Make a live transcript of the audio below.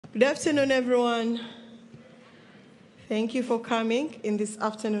Good afternoon, everyone. Thank you for coming in this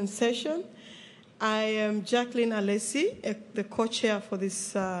afternoon session. I am Jacqueline Alessi, the co-chair for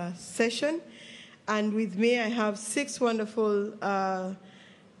this session. And with me, I have 6 wonderful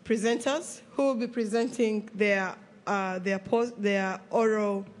presenters who will be presenting their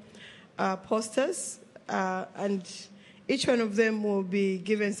oral posters. And each one of them will be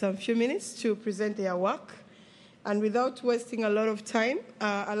given some few minutes to present their work. And without wasting a lot of time,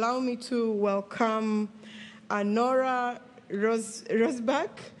 allow me to welcome Nora Rosbach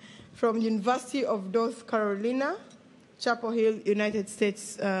from University of North Carolina, Chapel Hill, United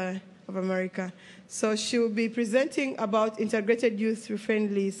States of America. So she will be presenting about integrated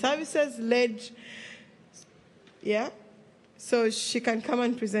youth-friendly services led, so she can come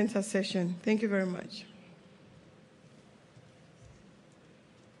and present her session. Thank you very much.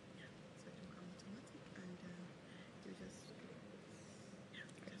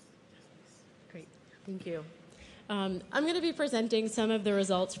 Thank you. I'm going to be presenting some of the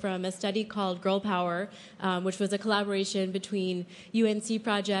results from a study called Girl Power, which was a collaboration between UNC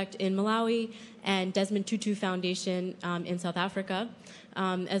Project in Malawi and Desmond Tutu Foundation in South Africa,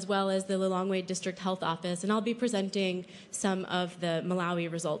 as well as the Lilongwe District Health Office. And I'll be presenting some of the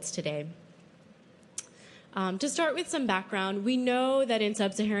Malawi results today. To start with some background, we know that in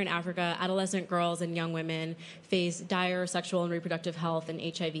sub-Saharan Africa, adolescent girls and young women face dire sexual and reproductive health and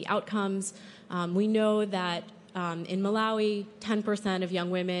HIV outcomes. We know that in Malawi, 10% of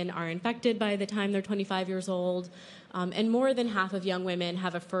young women are infected by the time they're 25 years old, and more than half of young women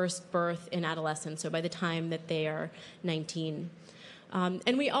have a first birth in adolescence, so by the time that they are 19.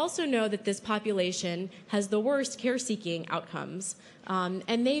 And we also know that this population has the worst care-seeking outcomes,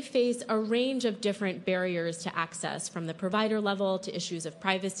 and they face a range of different barriers to access, from the provider level to issues of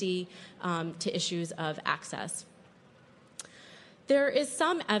privacy to issues of access. There is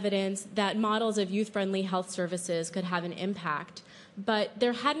some evidence that models of youth-friendly health services could have an impact, but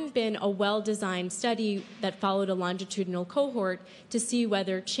there hadn't been a well-designed study that followed a longitudinal cohort to see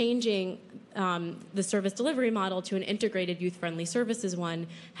whether changing the service delivery model to an integrated youth-friendly services one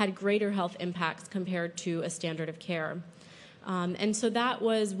had greater health impacts compared to a standard of care. And so that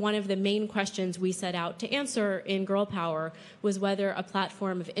was one of the main questions we set out to answer in Girl Power, was whether a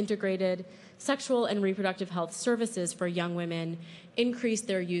platform of integrated sexual and reproductive health services for young women increased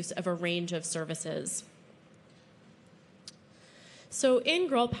their use of a range of services. So in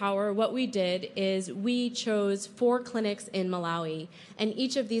Girl Power, what we did is we chose 4 clinics in Malawi, and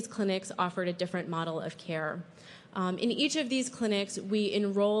each of these clinics offered a different model of care. In each of these clinics, we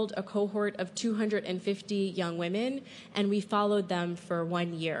enrolled a cohort of 250 young women, and we followed them for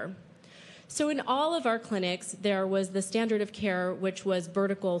 1 year. So in all of our clinics, there was the standard of care, which was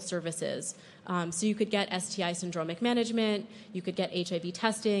vertical services. So you could get STI syndromic management, you could get HIV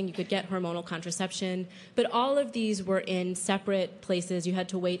testing, you could get hormonal contraception, but all of these were in separate places. You had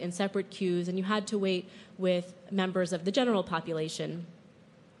to wait in separate queues, and you had to wait with members of the general population.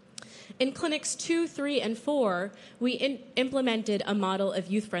 In clinics 2, 3, and 4, we implemented a model of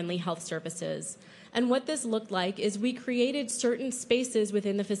youth-friendly health services. And what this looked like is we created certain spaces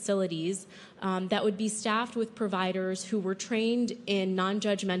within the facilities that would be staffed with providers who were trained in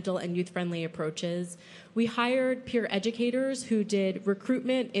non-judgmental and youth-friendly approaches. We hired peer educators who did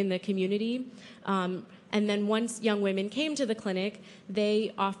recruitment in the community. And then once young women came to the clinic,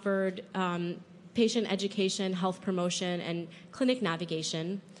 they offered patient education, health promotion, and clinic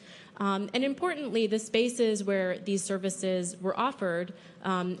navigation. And importantly, the spaces where these services were offered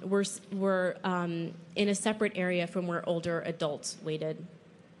were in a separate area from where older adults waited.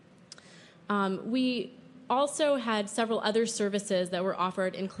 We also had several other services that were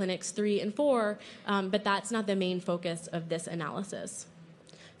offered in clinics 3 and 4, but that's not the main focus of this analysis.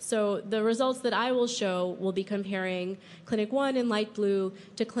 So the results that I will show will be comparing Clinic 1 in light blue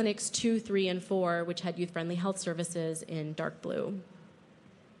to Clinics 2, 3, and 4, which had youth-friendly health services in dark blue.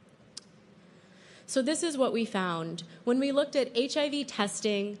 So this is what we found. When we looked at HIV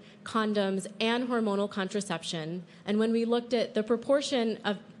testing, condoms, and hormonal contraception, and when we looked at the proportion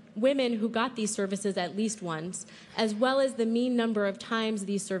of women who got these services at least once, as well as the mean number of times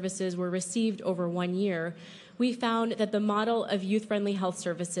these services were received over 1 year, we found that the model of youth-friendly health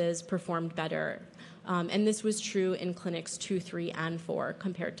services performed better. And this was true in clinics 2, 3, and 4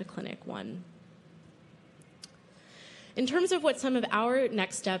 compared to clinic 1. In terms of what some of our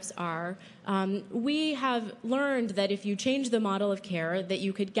next steps are, we have learned that if you change the model of care, that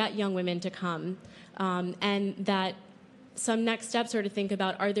you could get young women to come, and that some next steps are to think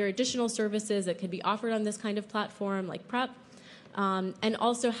about, are there additional services that could be offered on this kind of platform, like PrEP? and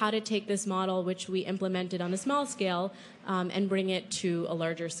also how to take this model, which we implemented on a small scale, and bring it to a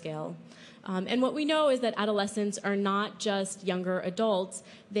larger scale. And what we know is that adolescents are not just younger adults.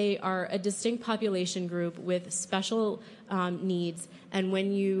 They are a distinct population group with special needs, and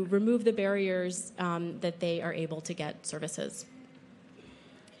when you remove the barriers, that they are able to get services.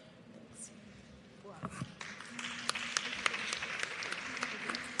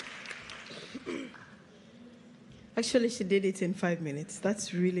 Actually, she did it in 5 minutes.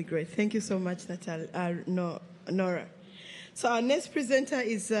 That's really great. Thank you so much, Nora. So our next presenter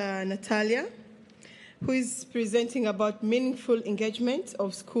is Natalia, who is presenting about meaningful engagement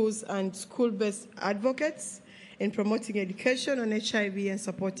of schools and school-based advocates in promoting education on HIV and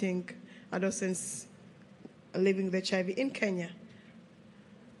supporting adolescents living with HIV in Kenya.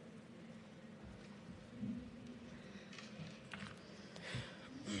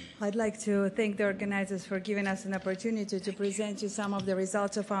 I'd like to thank the organizers for giving us an opportunity to present you some of the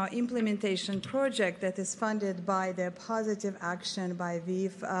results of our implementation project that is funded by the Positive Action by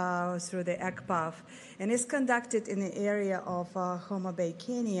VIV through the ECPAF, and is conducted in the area of Homa Bay,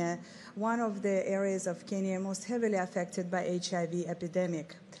 Kenya, one of the areas of Kenya most heavily affected by HIV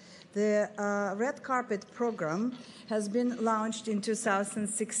epidemic. The Red Carpet program has been launched in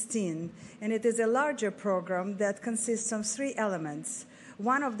 2016, and it is a larger program that consists of 3 elements.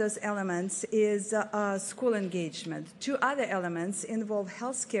 One of those elements is school engagement. 2 other elements involve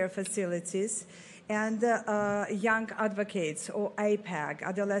healthcare facilities and young advocates, or APAG,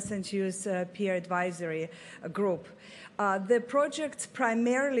 Adolescent Youth Peer Advisory Group. The project's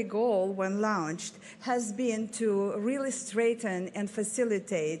primarily goal when launched has been to really strengthen and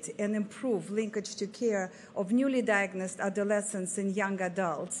facilitate and improve linkage to care of newly diagnosed adolescents and young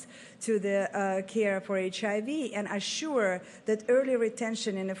adults to the care for HIV, and assure that early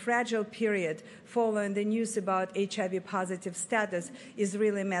retention in a fragile period following the news about HIV positive status is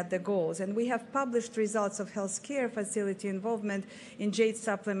really met the goals. And we have published results of healthcare facility involvement in JADE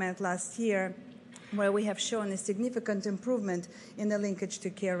supplement last year, where we have shown a significant improvement in the linkage to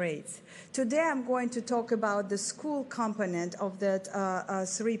care rates. Today I'm going to talk about the school component of that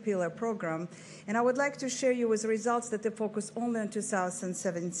 3-pillar program, and I would like to share you with results that focus only on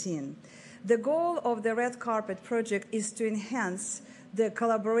 2017. The goal of the Red Carpet project is to enhance the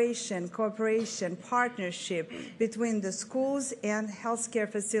collaboration, cooperation, partnership between the schools and healthcare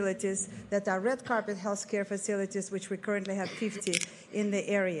facilities that are Red Carpet healthcare facilities, which we currently have 50 in the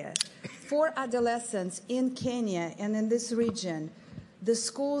area. For adolescents in Kenya and in this region, the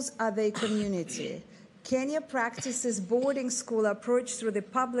schools are their community. Kenya practices boarding school approach through the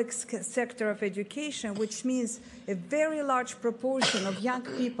public sector of education, which means a very large proportion of young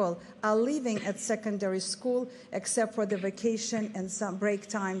people are living at secondary school, except for the vacation and some break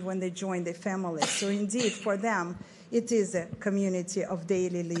time when they join their families. So indeed, for them, it is a community of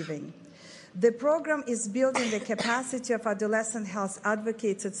daily living. The program is building the capacity of adolescent health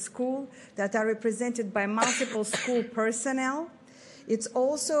advocates at school that are represented by multiple school personnel. It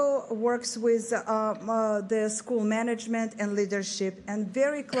also works with the school management and leadership, and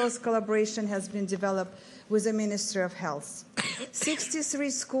very close collaboration has been developed with the Ministry of Health. 63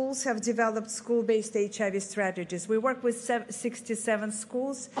 schools have developed school-based HIV strategies. We work with 67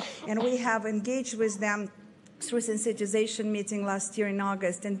 schools, and we have engaged with them through sensitization meeting last year in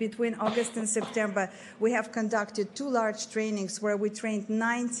August. And between August and September, we have conducted 2 large trainings where we trained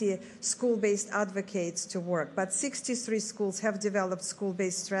 90 school-based advocates to work. But 63 schools have developed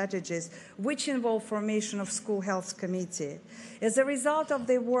school-based strategies, which involve formation of school health committee. As a result of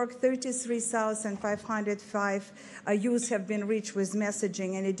their work, 33,505 youth have been reached with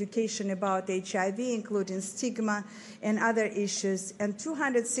messaging and education about HIV, including stigma and other issues, and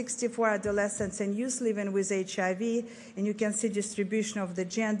 264 adolescents and youth living with HIV, and you can see distribution of the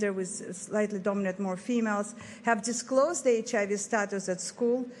gender with slightly dominant more females, have disclosed the HIV status at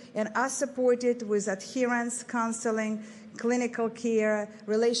school and are supported with adherence, counseling, clinical care,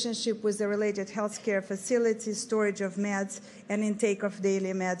 relationship with the related healthcare facilities, storage of meds, and intake of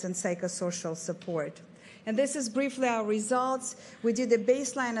daily meds and psychosocial support. And this is briefly our results. We did a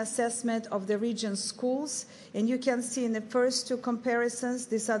baseline assessment of the region's schools, and you can see in the first 2 comparisons,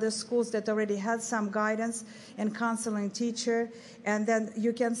 these are the schools that already had some guidance and counseling teacher, and then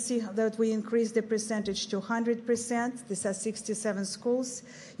you can see that we increased the percentage to 100%. These are 67 schools.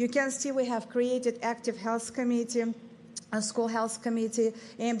 You can see we have created active health committee a school health committee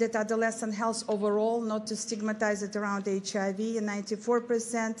aimed at adolescent health overall, not to stigmatize it around HIV, and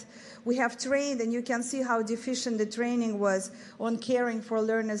 94%. We have trained, and you can see how deficient the training was on caring for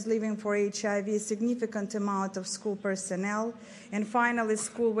learners living for HIV, a significant amount of school personnel. And finally,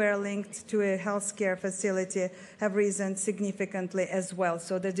 schoolwear linked to a healthcare facility have risen significantly as well.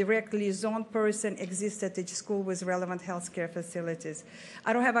 So the direct liaison person exists at each school with relevant healthcare facilities.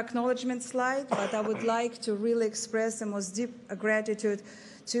 I don't have an acknowledgement slide, but I would like to really express the most deep gratitude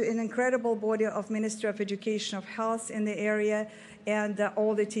to an incredible body of Ministry of Education of Health in the area, and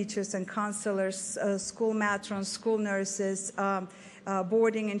all the teachers and counselors, school matrons, school nurses,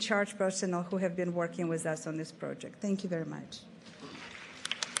 boarding and charge personnel who have been working with us on this project. Thank you very much.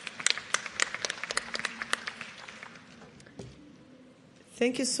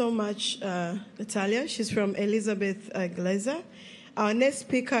 Thank you so much, Natalia. She's from Elizabeth Glazer. Our next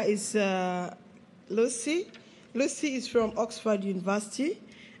speaker is Lucy. Lucy is from Oxford University,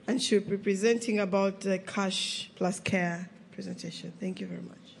 and she'll be presenting about the cash plus care presentation. Thank you very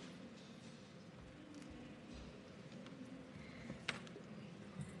much.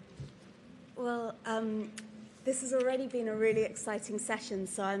 Well, this has already been a really exciting session,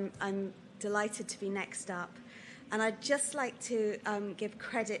 so I'm delighted to be next up. And I'd just like to give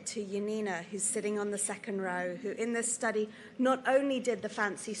credit to Yanina, who's sitting on the second row, who in this study not only did the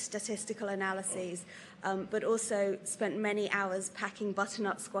fancy statistical analyses, but also spent many hours packing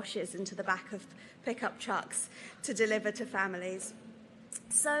butternut squashes into the back of pickup trucks to deliver to families.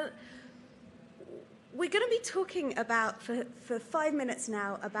 So we're going to be talking about, for 5 minutes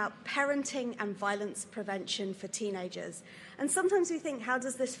now, about parenting and violence prevention for teenagers. And sometimes we think, how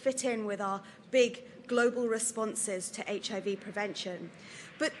does this fit in with our big global responses to HIV prevention?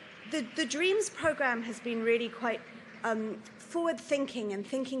 But the DREAMS program has been really quite forward-thinking and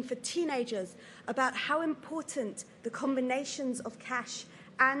thinking for teenagers about how important the combinations of cash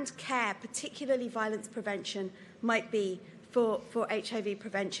and care, particularly violence prevention, might be for HIV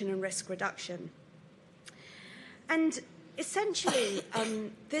prevention and risk reduction. And essentially,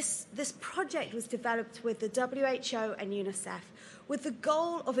 this project was developed with the WHO and UNICEF with the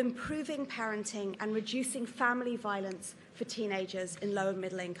goal of improving parenting and reducing family violence for teenagers in low and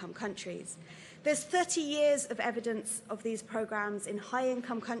middle-income countries. There's 30 years of evidence of these programs in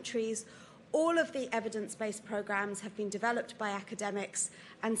high-income countries. All of the evidence-based programs have been developed by academics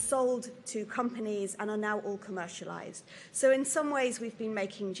and sold to companies and are now all commercialized. So in some ways, we've been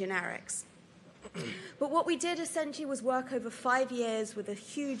making generics. But what we did essentially was work over 5 years with a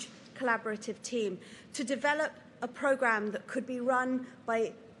huge collaborative team to develop a program that could be run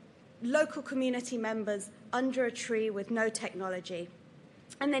by local community members under a tree with no technology,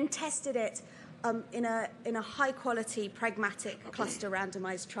 and then tested it in a high-quality, pragmatic, cluster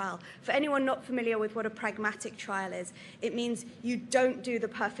randomized trial. For anyone not familiar with what a pragmatic trial is, it means you don't do the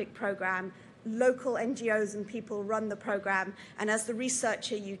perfect program. Local NGOs and people run the program, and as the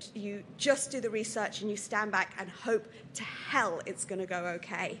researcher, you just do the research and you stand back and hope to hell it's going to go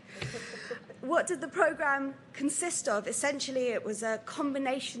okay. What did the program consist of? Essentially, it was a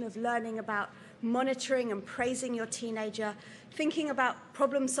combination of learning about monitoring and praising your teenager, thinking about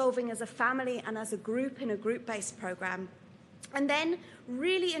problem solving as a family and as a group in a group-based program, and then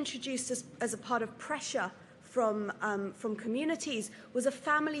really introduced as a part of pressure from communities was a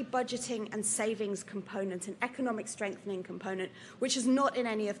family budgeting and savings component, an economic strengthening component, which is not in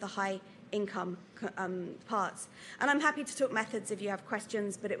any of the high-income parts. And I'm happy to talk methods if you have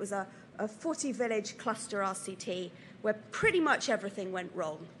questions, but it was a 40-village cluster RCT where pretty much everything went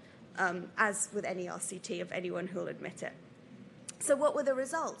wrong, as with any RCT of anyone who'll admit it. So what were the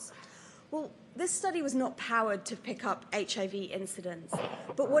results? Well, this study was not powered to pick up HIV incidence,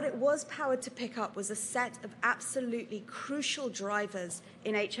 but what it was powered to pick up was a set of absolutely crucial drivers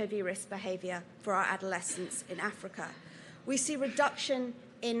in HIV risk behavior for our adolescents in Africa. We see reduction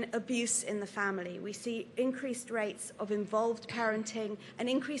in abuse in the family. We see increased rates of involved parenting and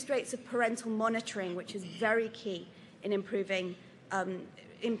increased rates of parental monitoring, which is very key in improving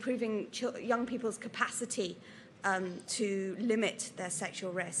young people's capacity to limit their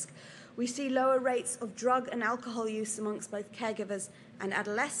sexual risk. We see lower rates of drug and alcohol use amongst both caregivers and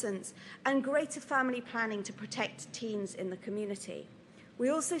adolescents, and greater family planning to protect teens in the community. We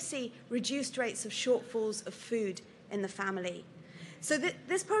also see reduced rates of shortfalls of food in the family. So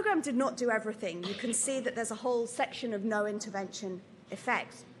this program did not do everything. You can see that there's a whole section of no intervention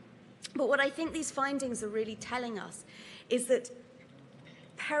effects. But what I think these findings are really telling us is that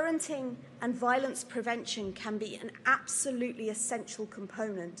parenting and violence prevention can be an absolutely essential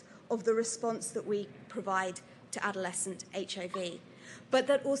component of the response that we provide to adolescent HIV. but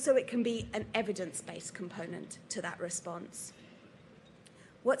that also it can be an evidence-based component to that response.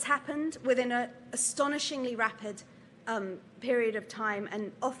 What's happened within an astonishingly rapid period of time,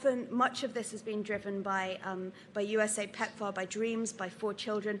 and often much of this has been driven by USAID PEPFAR, by DREAMS, by 4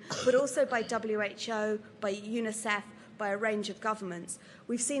 Children, but also by WHO, by UNICEF, by a range of governments.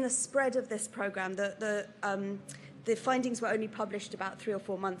 We've seen a spread of this program. The findings were only published about 3 or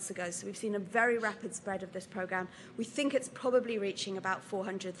 4 months ago, so we've seen a very rapid spread of this program. We think it's probably reaching about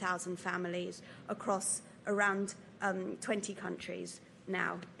 400,000 families across around 20 countries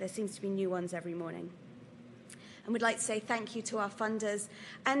now. There seems to be new ones every morning. And we'd like to say thank you to our funders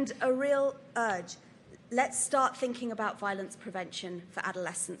and a real urge. Let's start thinking about violence prevention for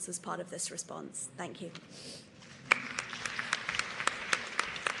adolescents as part of this response. Thank you.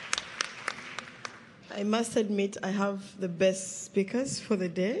 I must admit I have the best speakers for the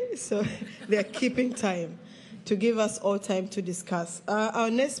day, so they're keeping time to give us all time to discuss. Our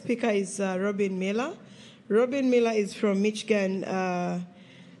next speaker is Robin Miller. Robin Miller is from Michigan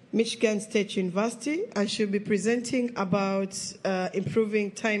State University, and she'll be presenting about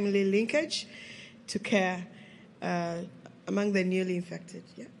improving timely linkage to care among the newly infected.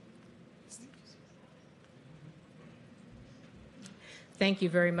 Yeah. Thank you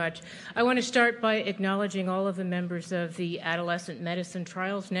very much. I want to start by acknowledging all of the members of the Adolescent Medicine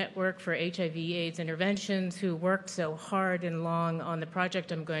Trials Network for HIV/AIDS Interventions who worked so hard and long on the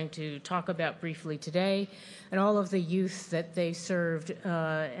project I'm going to talk about briefly today, and all of the youth that they served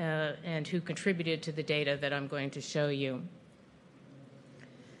and who contributed to the data that I'm going to show you.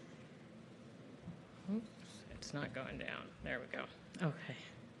 Oops, it's not going down. There we go. Okay.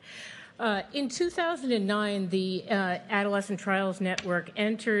 In 2009, the Adolescent Trials Network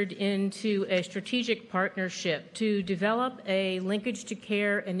entered into a strategic partnership to develop a linkage to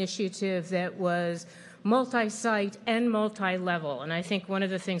care initiative that was multi-site and multi-level. And I think one of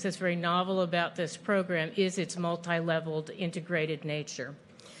the things that's very novel about this program is its multi-leveled integrated nature.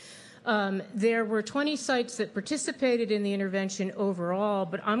 There were 20 sites that participated in the intervention overall,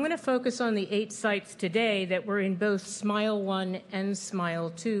 but I'm going to focus on the 8 sites today that were in both SMILE 1 and SMILE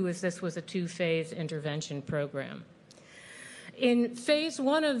 2, as this was a 2-phase intervention program. In phase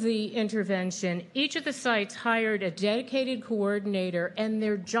 1 of the intervention, each of the sites hired a dedicated coordinator, and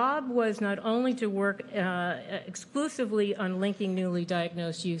their job was not only to work exclusively on linking newly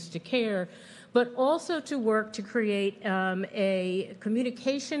diagnosed youth to care, but also to work to create a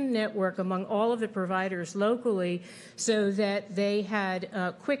communication network among all of the providers locally so that they had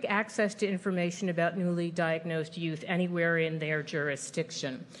quick access to information about newly diagnosed youth anywhere in their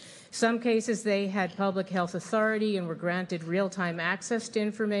jurisdiction. Some cases they had public health authority and were granted real-time access to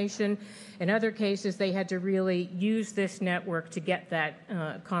information. In other cases, they had to really use this network to get that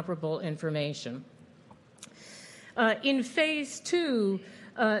comparable information. In phase 2,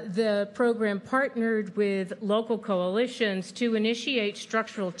 the program partnered with local coalitions to initiate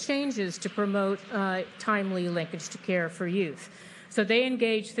structural changes to promote timely linkage to care for youth. So they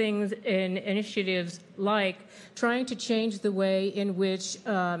engaged things in initiatives like trying to change the way in which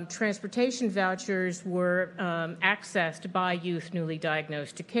transportation vouchers were accessed by youth newly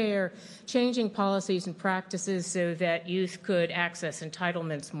diagnosed to care, changing policies and practices so that youth could access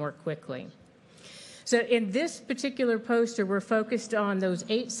entitlements more quickly. So in this particular poster, we're focused on those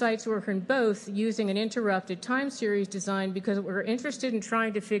 8 sites working both using an interrupted time series design because what we're interested in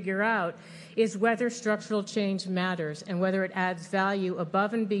trying to figure out is whether structural change matters and whether it adds value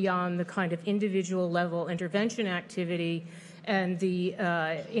above and beyond the kind of individual level intervention activity and the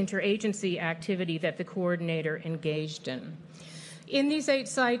interagency activity that the coordinator engaged in. In these 8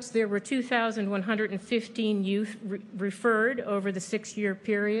 sites, there were 2,115 youth referred over the 6-year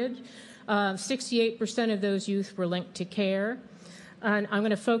period. 68% of those youth were linked to care, and I'm going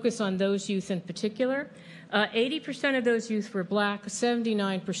to focus on those youth in particular. 80% of those youth were Black,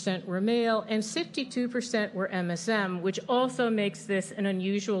 79% were male, and 62% were MSM, which also makes this an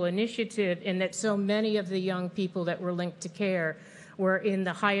unusual initiative in that so many of the young people that were linked to care were in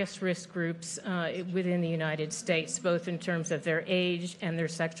the highest risk groups within the United States, both in terms of their age and their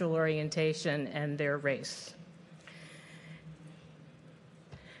sexual orientation and their race.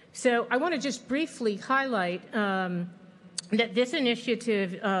 So I want to just briefly highlight that this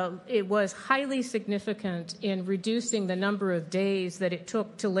initiative it was highly significant in reducing the number of days that it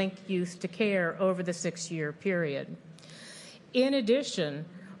took to link youth to care over the 6-year period. In addition,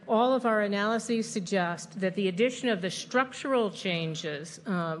 all of our analyses suggest that the addition of the structural changes,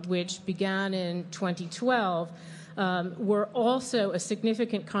 which began in 2012, were also a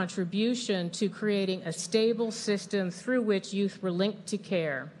significant contribution to creating a stable system through which youth were linked to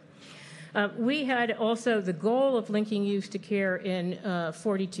care. We had also the goal of linking youth to care in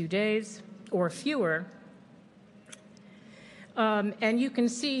 42 days or fewer. And you can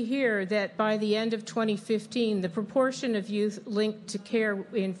see here that by the end of 2015, the proportion of youth linked to care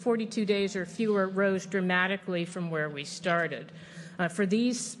in 42 days or fewer rose dramatically from where we started. For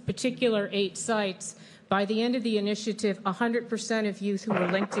these particular 8 sites, by the end of the initiative, 100% of youth who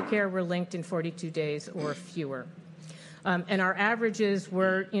were linked to care were linked in 42 days or fewer. And our averages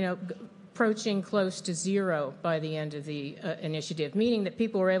were, approaching close to 0 by the end of the initiative, meaning that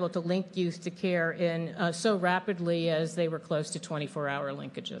people were able to link youth to care in so rapidly as they were close to 24-hour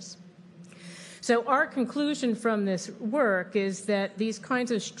linkages. So our conclusion from this work is that these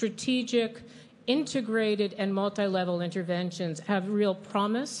kinds of strategic, integrated, and multi-level interventions have real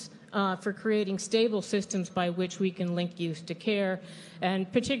promise for creating stable systems by which we can link youth to care,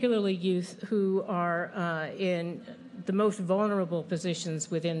 and particularly youth who are in the most vulnerable positions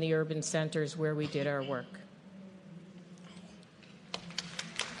within the urban centers where we did our work.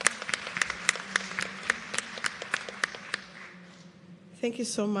 Thank you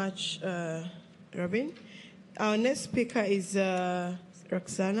so much, Robin. Our next speaker is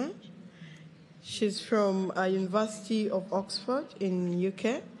Roxana. She's from University of Oxford in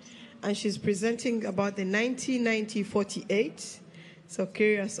UK, and she's presenting about the 1990-48. So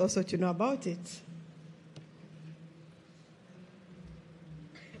curious also to know about it.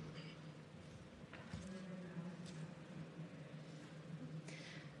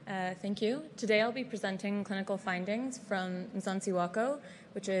 Thank you. Today I'll be presenting clinical findings from Nzansi-Wako,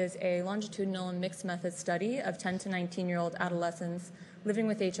 which is a longitudinal and mixed method study of 10 to 19-year-old adolescents living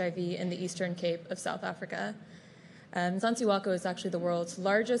with HIV in the Eastern Cape of South Africa. Nzansi-Wako is actually the world's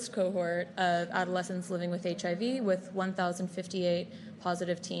largest cohort of adolescents living with HIV, with 1,058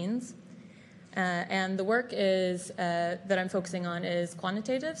 positive teens. And the work that I'm focusing on is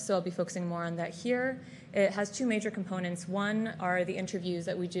quantitative, so I'll be focusing more on that here. It has 2 major components. One are the interviews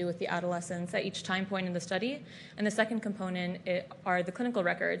that we do with the adolescents at each time point in the study, and the second component are the clinical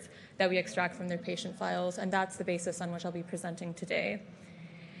records that we extract from their patient files, and that's the basis on which I'll be presenting today.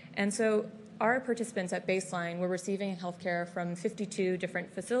 And so our participants at baseline were receiving healthcare from 52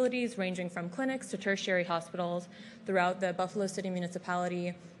 different facilities, ranging from clinics to tertiary hospitals throughout the Buffalo City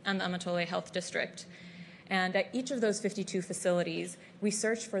municipality and the Amatole Health District. And at each of those 52 facilities, we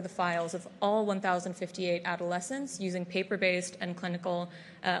searched for the files of all 1,058 adolescents using paper-based and clinical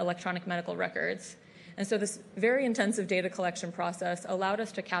electronic medical records. And so this very intensive data collection process allowed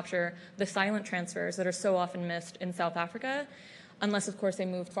us to capture the silent transfers that are so often missed in South Africa, unless, of course, they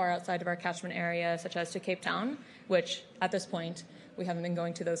moved far outside of our catchment area, such as to Cape Town, which, at this point, we haven't been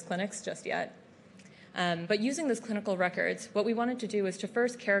going to those clinics just yet. But using those clinical records, what we wanted to do is to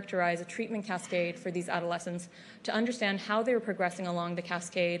first characterize a treatment cascade for these adolescents to understand how they were progressing along the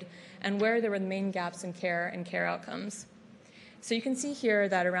cascade and where there were the main gaps in care and care outcomes. So you can see here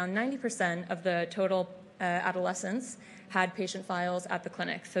that around 90% of the total adolescents had patient files at the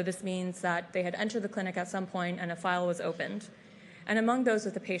clinic. So this means that they had entered the clinic at some point and a file was opened. And among those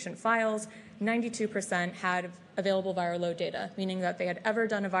with the patient files, 92% had available viral load data, meaning that they had ever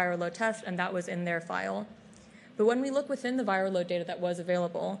done a viral load test and that was in their file. But when we look within the viral load data that was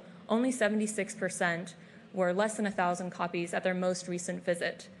available, only 76% were less than 1,000 copies at their most recent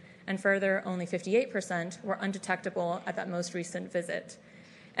visit. And further, only 58% were undetectable at that most recent visit.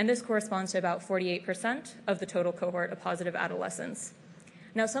 And this corresponds to about 48% of the total cohort of positive adolescents.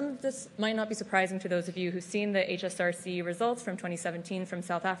 Now, some of this might not be surprising to those of you who've seen the HSRC results from 2017 from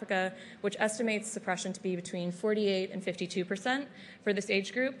South Africa, which estimates suppression to be between 48 and 52% for this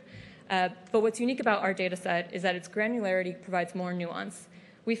age group. But what's unique about our data set is that its granularity provides more nuance.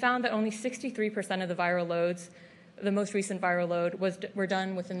 We found that only 63% of the viral loads, the most recent viral load, were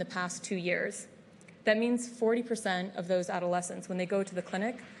done within the past 2 years. That means 40% of those adolescents, when they go to the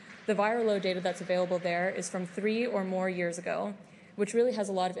clinic, the viral load data that's available there is from 3 or more years ago, which really has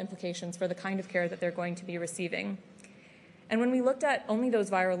a lot of implications for the kind of care that they're going to be receiving. And when we looked at only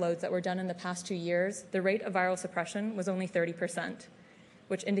those viral loads that were done in the past 2 years, the rate of viral suppression was only 30%,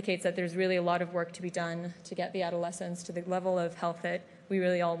 which indicates that there's really a lot of work to be done to get the adolescents to the level of health that we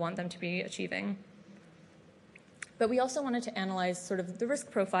really all want them to be achieving. But we also wanted to analyze sort of the risk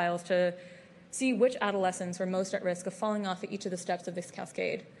profiles to see which adolescents were most at risk of falling off at each of the steps of this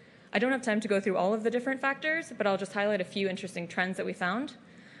cascade. I don't have time to go through all of the different factors, but I'll just highlight a few interesting trends that we found.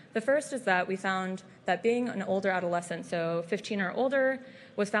 The first is that we found that being an older adolescent, so 15 or older,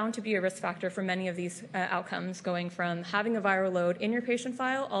 was found to be a risk factor for many of these outcomes, going from having a viral load in your patient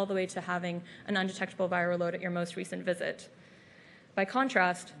file all the way to having an undetectable viral load at your most recent visit. By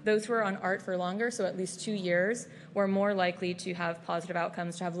contrast, those who are on ART for longer, so at least 2 years, were more likely to have positive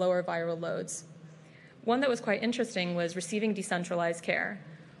outcomes, to have lower viral loads. One that was quite interesting was receiving decentralized care.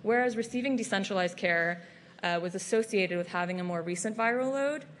 Whereas receiving decentralized care was associated with having a more recent viral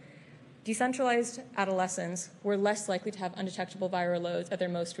load, decentralized adolescents were less likely to have undetectable viral loads at their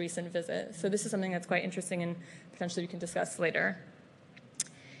most recent visit. So this is something that's quite interesting and potentially we can discuss later.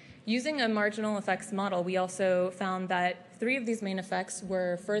 Using a marginal effects model, we also found that 3 of these main effects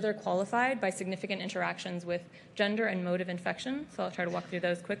were further qualified by significant interactions with gender and mode of infection. So I'll try to walk through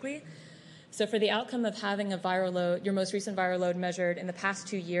those quickly. So for the outcome of having a viral load, your most recent viral load measured in the past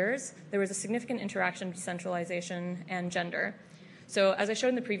 2 years, there was a significant interaction of decentralization and gender. So as I showed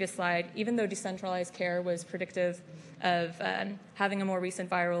in the previous slide, even though decentralized care was predictive of having a more recent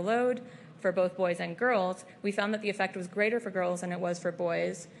viral load for both boys and girls, we found that the effect was greater for girls than it was for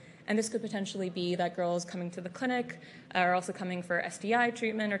boys. And this could potentially be that girls coming to the clinic are also coming for STI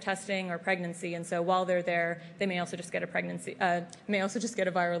treatment or testing or pregnancy. And so while they're there, they may also just get a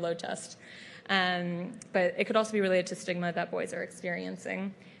viral load test. But it could also be related to stigma that boys are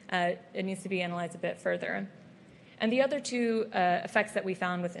experiencing. It needs to be analyzed a bit further. And the other 2 effects that we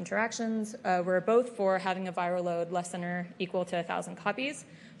found with interactions were both for having a viral load less than or equal to 1,000 copies.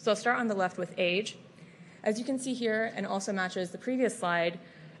 So I'll start on the left with age. As you can see here, and also matches the previous slide,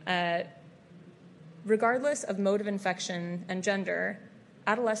 regardless of mode of infection and gender,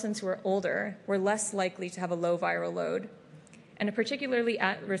 adolescents who are older were less likely to have a low viral load. And a particularly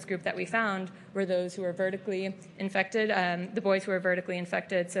at-risk group that we found were those who were vertically infected, the boys who are vertically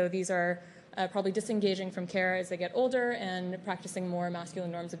infected. So these are probably disengaging from care as they get older and practicing more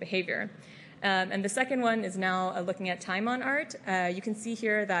masculine norms of behavior. And the second one is now looking at time on ART. You can see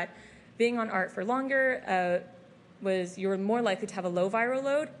here that being on ART for longer you were more likely to have a low viral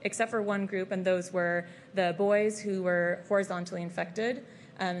load, except for one group, and those were the boys who were horizontally infected.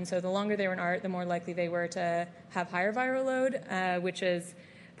 And so the longer they were in ART, the more likely they were to have higher viral load, which is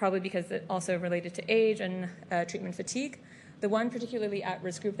probably because it also related to age and treatment fatigue. The one particularly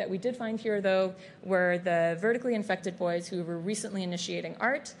at-risk group that we did find here, though, were the vertically infected boys who were recently initiating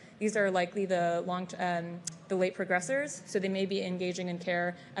ART. These are likely the late progressors, so they may be engaging in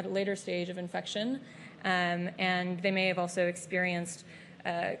care at a later stage of infection. And they may have also experienced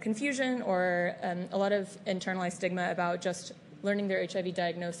confusion or a lot of internalized stigma about just learning their HIV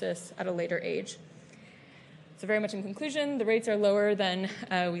diagnosis at a later age. So very much in conclusion, the rates are lower than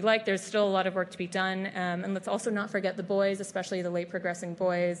we like. There's still a lot of work to be done. And let's also not forget the boys, especially the late progressing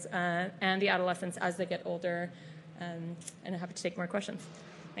boys, and the adolescents as they get older. And I'm happy to take more questions.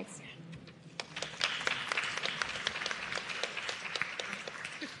 Thanks.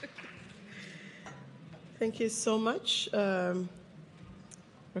 Thank you so much,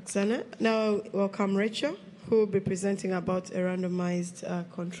 Roxana. Now welcome Rachel, who will be presenting about a randomized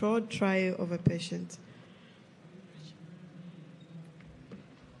controlled trial of a patient.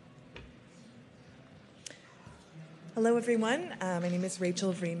 Hello, everyone. My name is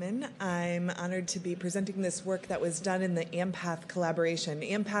Rachel Vreeman. I'm honored to be presenting this work that was done in the AMPATH collaboration.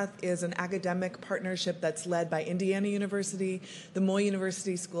 AMPATH is an academic partnership that's led by Indiana University, the Moi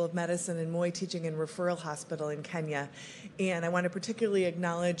University School of Medicine, and Moi Teaching and Referral Hospital in Kenya. And I want to particularly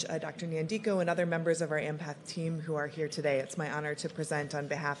acknowledge Dr. Nyandiko and other members of our AMPATH team who are here today. It's my honor to present on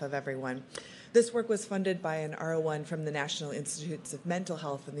behalf of everyone. This work was funded by an R01 from the National Institutes of Mental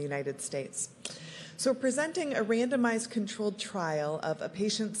Health in the United States. So we're presenting a randomized controlled trial of a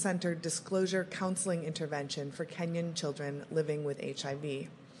patient-centered disclosure counseling intervention for Kenyan children living with HIV.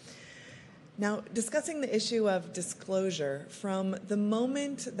 Now, discussing the issue of disclosure, from the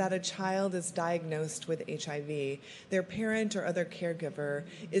moment that a child is diagnosed with HIV, their parent or other caregiver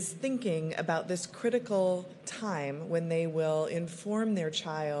is thinking about this critical time when they will inform their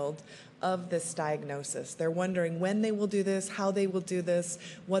child of this diagnosis. They're wondering when they will do this, how they will do this,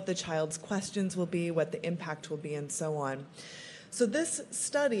 what the child's questions will be, what the impact will be, and so on. So this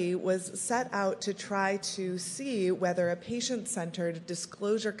study was set out to try to see whether a patient-centered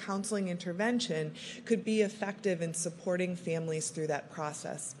disclosure counseling intervention could be effective in supporting families through that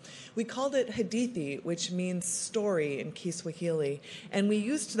process. We called it hadithi, which means story in Kiswahili, and we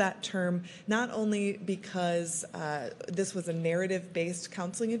used that term not only because this was a narrative-based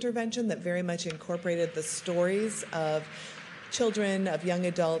counseling intervention that very much incorporated the stories of children, of young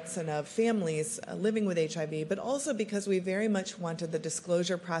adults, and of families living with HIV, but also because we very much wanted the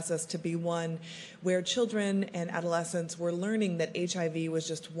disclosure process to be one where children and adolescents were learning that HIV was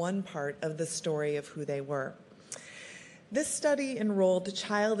just one part of the story of who they were. This study enrolled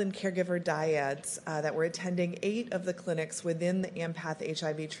child and caregiver dyads that were attending 8 of the clinics within the AMPATH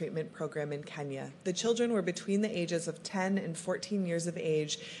HIV treatment program in Kenya. The children were between the ages of 10 and 14 years of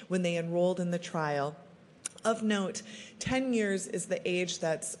age when they enrolled in the trial. Of note, 10 years is the age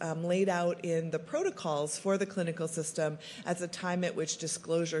that's laid out in the protocols for the clinical system as the time at which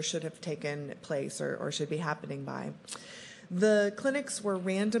disclosure should have taken place or should be happening by. The clinics were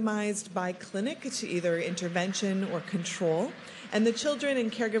randomized by clinic to either intervention or control, and the children and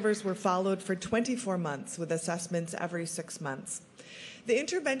caregivers were followed for 24 months with assessments every 6 months. The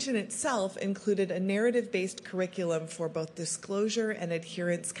intervention itself included a narrative-based curriculum for both disclosure and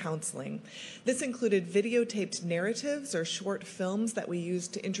adherence counseling. This included videotaped narratives or short films that we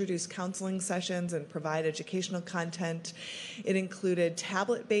used to introduce counseling sessions and provide educational content. It included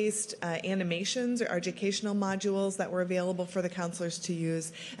tablet-based animations or educational modules that were available for the counselors to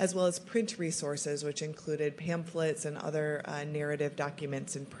use, as well as print resources, which included pamphlets and other narrative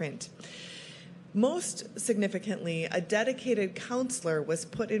documents in print. Most significantly, a dedicated counselor was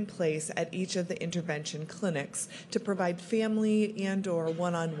put in place at each of the intervention clinics to provide family and or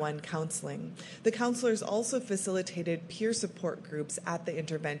one-on-one counseling. The counselors also facilitated peer support groups at the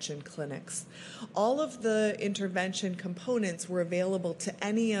intervention clinics. All of the intervention components were available to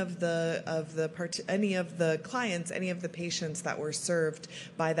any of the clients, any of the patients that were served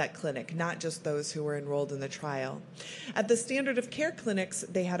by that clinic, not just those who were enrolled in the trial. At the standard of care clinics,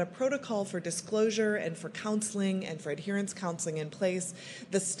 they had a protocol for disclosure and for counseling and for adherence counseling in place.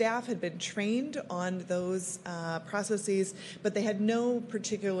 The staff had been trained on those processes, but they had no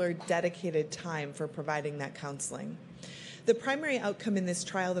particular dedicated time for providing that counseling. The primary outcome in this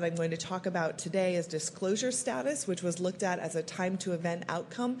trial that I'm going to talk about today is disclosure status, which was looked at as a time to event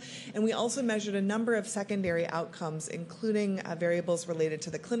outcome. And we also measured a number of secondary outcomes, including variables related to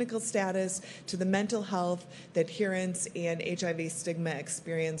the clinical status, to the mental health, the adherence, and HIV stigma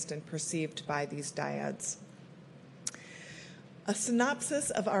experienced and perceived by these dyads. A synopsis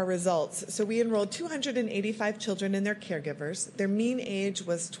of our results. So we enrolled 285 children and their caregivers. Their mean age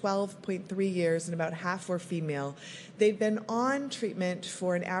was 12.3 years, and about half were female. They'd been on treatment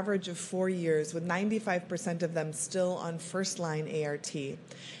for an average of 4 years, with 95% of them still on first-line ART.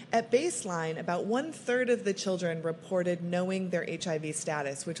 At baseline, about 1/3 of the children reported knowing their HIV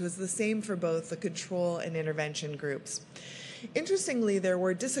status, which was the same for both the control and intervention groups. Interestingly, there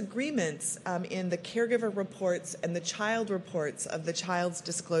were disagreements in the caregiver reports and the child reports of the child's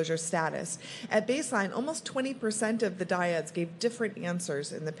disclosure status. At baseline, almost 20% of the dyads gave different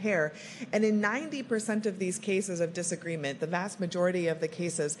answers in the pair, and in 90% of these cases of disagreement, the vast majority of the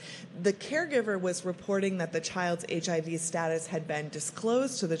cases, the caregiver was reporting that the child's HIV status had been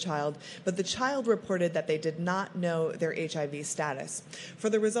disclosed to the child, but the child reported that they did not know their HIV status. For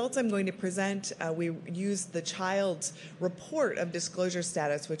the results I'm going to present, we used the child's report of disclosure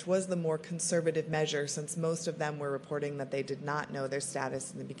status, which was the more conservative measure, since most of them were reporting that they did not know their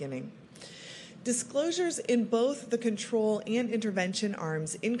status in the beginning. Disclosures in both the control and intervention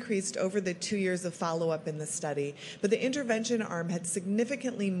arms increased over the 2 years of follow-up in the study, but the intervention arm had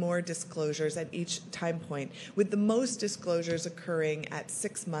significantly more disclosures at each time point, with the most disclosures occurring at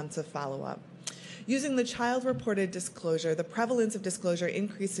 6 months of follow-up. Using the child-reported disclosure, the prevalence of disclosure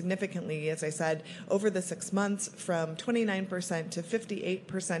increased significantly, as I said, over the 6 months, from 29% to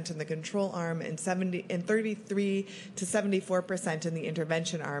 58% in the control arm and 33 to 74% in the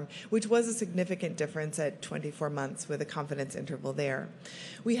intervention arm, which was a significant difference at 24 months with a confidence interval there.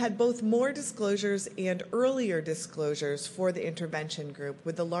 We had both more disclosures and earlier disclosures for the intervention group,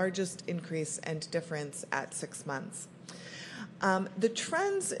 with the largest increase and difference at 6 months. The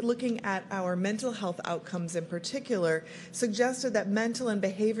trends looking at our mental health outcomes in particular suggested that mental and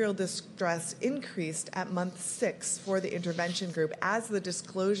behavioral distress increased at month 6 for the intervention group as the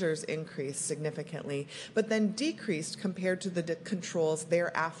disclosures increased significantly, but then decreased compared to the controls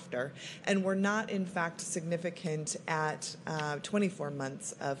thereafter, and were not in fact significant at 24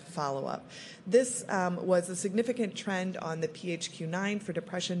 months of follow-up. This was a significant trend on the PHQ-9 for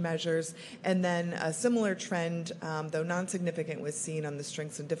depression measures, and then a similar trend, though non-significant, was seen on the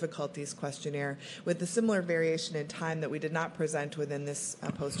Strengths and Difficulties questionnaire, with a similar variation in time that we did not present within this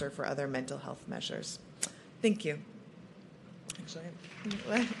poster for other mental health measures. Thank you. Actually,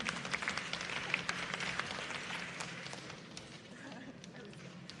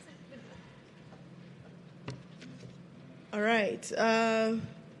 all right.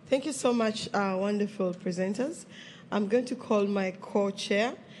 Thank you so much, wonderful presenters. I'm going to call my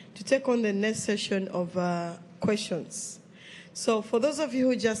co-chair to take on the next session of questions. So for those of you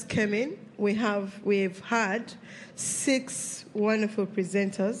who just came in, we've had 6 wonderful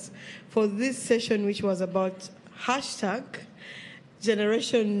presenters for this session, which was about hashtag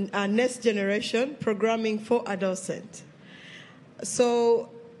next generation programming for adolescents. So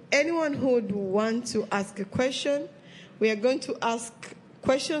anyone who would want to ask a question, we are going to ask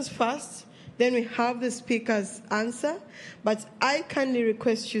questions first, then we have the speakers answer. But I kindly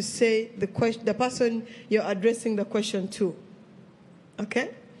request you say the person you're addressing the question to. Okay?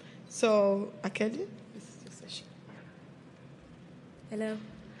 So, Akedi, this is your session. Hello.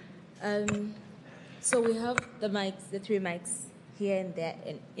 So we have the mics, the 3 mics here and there,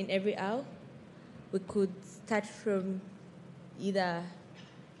 and in every aisle. We could start from either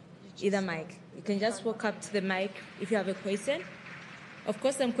mic. You can just walk up to the mic if you have a question. Of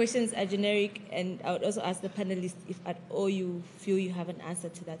course, some questions are generic, and I would also ask the panelists if at all you feel you have an answer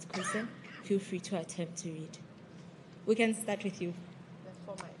to that question, feel free to attempt to read. We can start with you.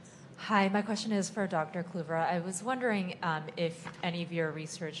 Hi, my question is for Dr. Kluver. I was wondering if any of your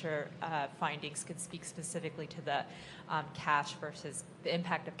researcher findings could speak specifically to the the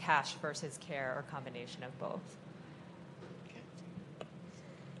impact of cash versus care, or combination of both.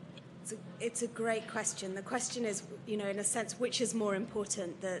 It's a great question. The question is, in a sense, which is more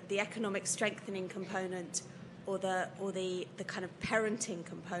important, the economic strengthening component or the kind of parenting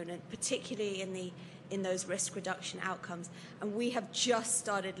component, particularly in those risk reduction outcomes. And we have just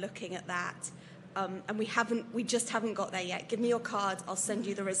started looking at that. And we just haven't got there yet. Give me your card, I'll send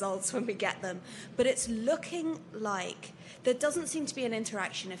you the results when we get them. But it's looking like there doesn't seem to be an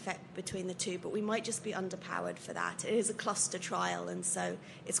interaction effect between the two, but we might just be underpowered for that. It is a cluster trial, and so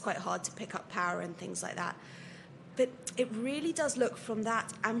it's quite hard to pick up power and things like that. But it really does look from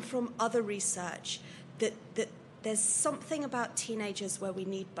that and from other research that there's something about teenagers where we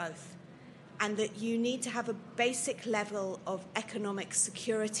need both. And that you need to have a basic level of economic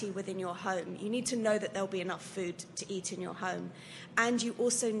security within your home. You need to know that there'll be enough food to eat in your home. And you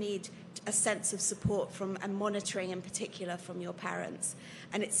also need a sense of support from, and monitoring in particular, from your parents.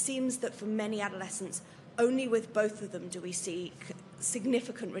 And it seems that for many adolescents, only with both of them do we see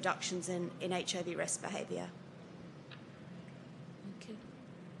significant reductions in HIV risk behavior. Okay.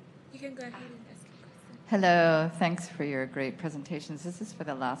 You can go ahead and ask. Hello, thanks for your great presentations. This is for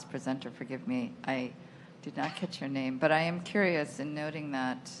the last presenter, forgive me. I did not catch your name, but I am curious in noting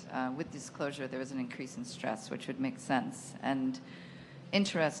that with disclosure there was an increase in stress, which would make sense. And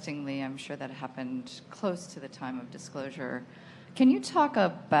interestingly, I'm sure that happened close to the time of disclosure. Can you talk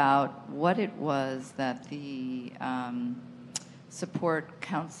about what it was that the support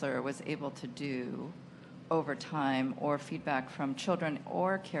counselor was able to do over time, or feedback from children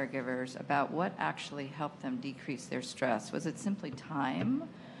or caregivers about what actually helped them decrease their stress? Was it simply time?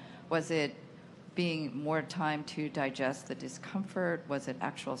 Was it being more time to digest the discomfort? Was it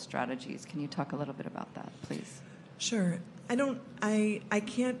actual strategies? Can you talk a little bit about that, please? Sure. I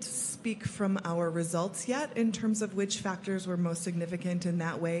can't speak from our results yet in terms of which factors were most significant in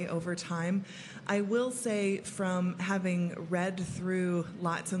that way over time. I will say, from having read through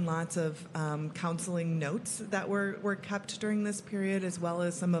lots and lots of counseling notes that were kept during this period, as well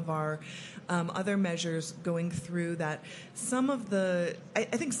as some of our other measures going through, that I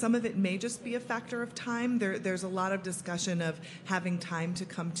think some of it may just be a factor of time. There's a lot of discussion of having time to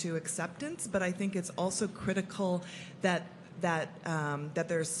come to acceptance, but I think it's also critical that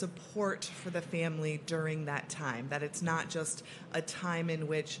there's support for the family during that time, that it's not just a time in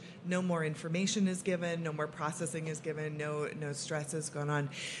which no more information is given, no more processing is given, no stress is going on.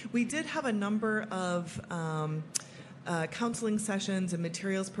 We did have a number of counseling sessions and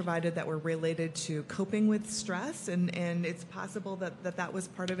materials provided that were related to coping with stress, and it's possible that was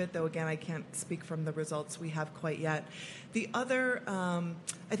part of it, though again I can't speak from the results we have quite yet. The other,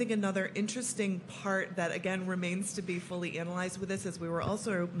 I think another interesting part that again remains to be fully analyzed with this is we were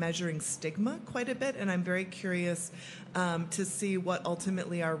also measuring stigma quite a bit, and I'm very curious to see what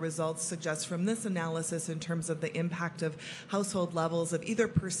ultimately our results suggest from this analysis in terms of the impact of household levels of either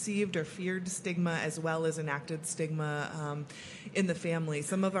perceived or feared stigma as well as enacted stigma in the family.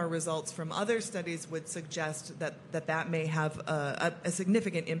 Some of our results from other studies would suggest that may have a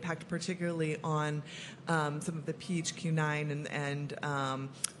significant impact, particularly on some of the PHQ-9 and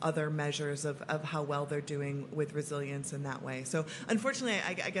other measures of how well they're doing with resilience in that way. So unfortunately,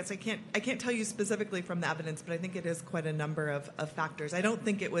 I guess I can't tell you specifically from the evidence, but I think it is quite a number of factors. I don't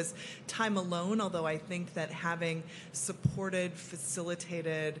think it was time alone, although I think that having supported,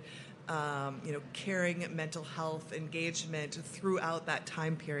 facilitated, caring mental health engagement throughout that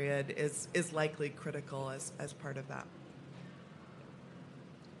time period is likely critical as part of that.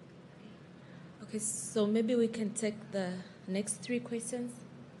 Okay, so maybe we can take the next 3 questions,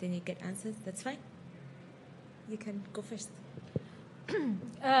 then you get answers. That's fine. You can go first.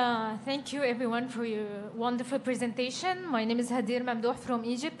 Thank you everyone for your wonderful presentation. My name is Hadir Mamdouh from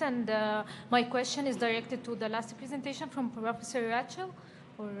Egypt, and my question is directed to the last presentation from Professor Rachel,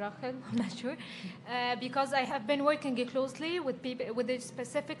 or Rachel, I'm not sure, because I have been working closely with people, with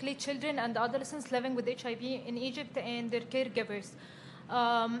specifically children and adolescents living with HIV in Egypt and their caregivers.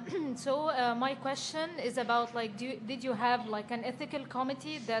 My question is about, like, did you have like an ethical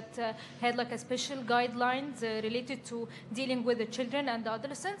committee that had like a special guidelines related to dealing with the children and the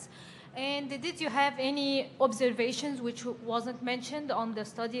adolescents? And did you have any observations which wasn't mentioned on the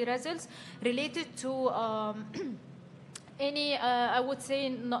study results related to any, I would say,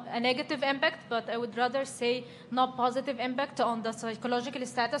 not a negative impact, but I would rather say not positive impact on the psychological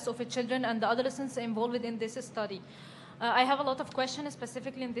status of the children and the adolescents involved in this study? I have a lot of questions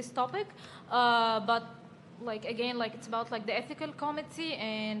specifically in this topic, but like again, like it's about like the ethical committee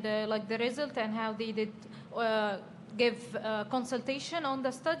and like the result and how they did give consultation on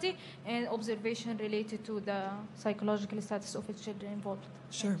the study and observation related to the psychological status of the children involved.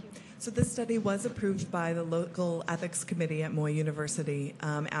 Sure. So this study was approved by the local ethics committee at Moy University,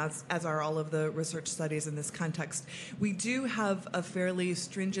 as are all of the research studies in this context. We do have a fairly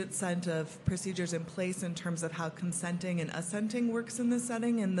stringent set of procedures in place in terms of how consenting and assenting works in this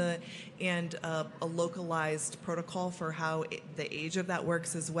setting, and a localized protocol for how the age of that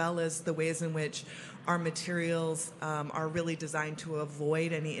works, as well as the ways in which our materials are really designed to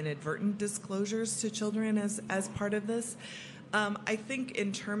avoid any inadvertent disclosures to children as part of this. I think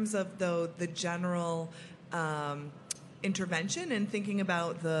in terms of, though, the general intervention and thinking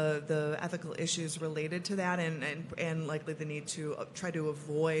about the ethical issues related to that and likely the need to try to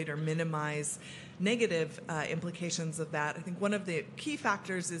avoid or minimize negative implications of that, I think one of the key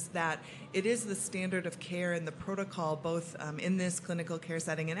factors is that it is the standard of care and the protocol, both in this clinical care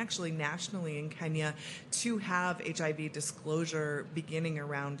setting and actually nationally in Kenya, to have HIV disclosure beginning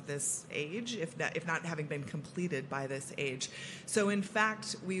around this age, if not having been completed by this age. So in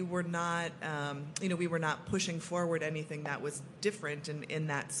fact, we were not, we were not pushing forward anything that was different in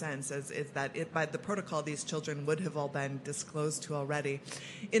that sense, as is that by the protocol, these children would have all been disclosed to already.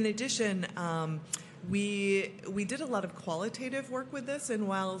 In addition, we did a lot of qualitative work with this, and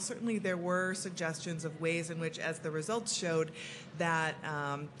while certainly there were suggestions of ways in which, as the results showed, that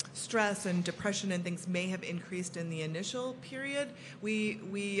stress and depression and things may have increased in the initial period,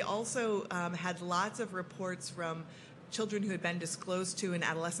 we also had lots of reports from children who had been disclosed to and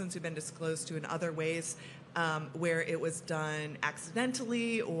adolescents who had been disclosed to in other ways, where it was done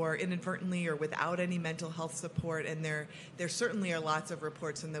accidentally or inadvertently or without any mental health support. And there certainly are lots of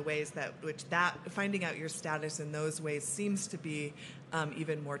reports in the ways that finding out your status in those ways seems to be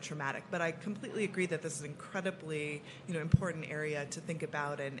even more traumatic. But I completely agree that this is an incredibly important area to think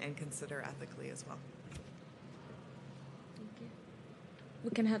about and consider ethically as well. Thank you.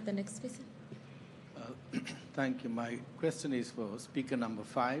 We can have the next speaker. Thank you. My question is for speaker number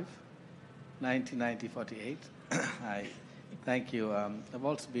 5. 1990-48. Hi, thank you. I've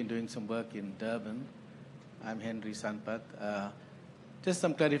also been doing some work in Durban. I'm Henry Sanpat. Just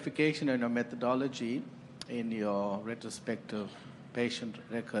some clarification on your methodology in your retrospective patient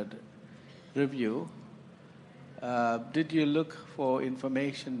record review. Did you look for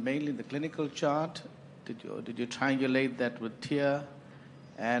information mainly in the clinical chart? Did you triangulate that with TIER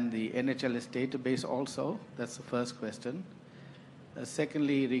and the NHLS database also? That's the first question.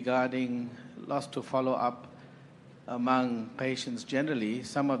 Secondly, regarding loss to follow-up among patients generally,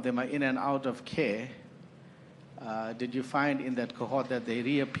 some of them are in and out of care. Did you find in that cohort that they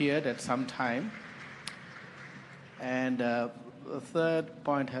reappeared at some time? And the third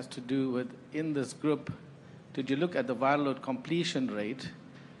point has to do with, in this group, did you look at the viral load completion rate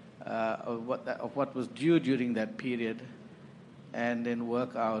of what was due during that period, and then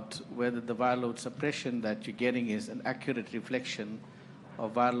work out whether the viral load suppression that you're getting is an accurate reflection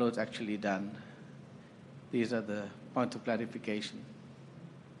of viral loads actually done? These are the points of clarification.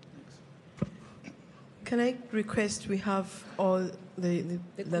 Thanks. Can I request we have all the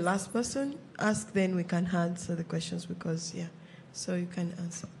last person ask, then we can answer the questions, because, so you can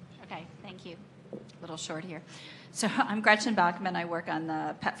answer. Okay, thank you. A little short here. So I'm Gretchen Bachman. I work on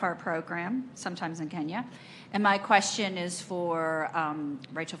the PEPFAR program, sometimes in Kenya. And my question is for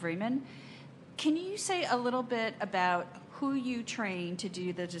Rachel Freeman. Can you say a little bit about who you trained to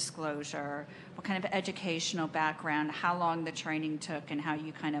do the disclosure, what kind of educational background, how long the training took, and how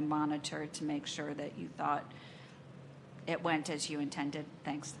you kind of monitored to make sure that you thought it went as you intended?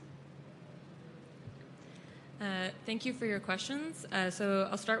 Thanks. Thank you for your questions. So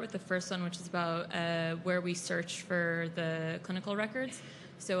I'll start with the first one, which is about where we searched for the clinical records.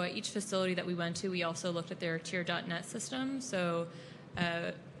 So at each facility that we went to, we also looked at their tier.net system. So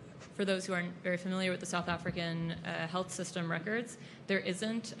for those who aren't very familiar with the South African health system records, there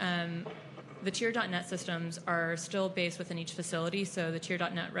isn't. The tier.net systems are still based within each facility, so the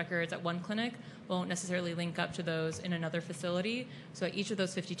tier.net records at one clinic won't necessarily link up to those in another facility. So at each of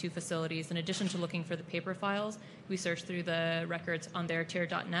those 52 facilities, in addition to looking for the paper files, we search through the records on their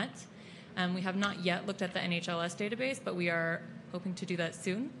tier.net. We have not yet looked at the NHLS database, but we are hoping to do that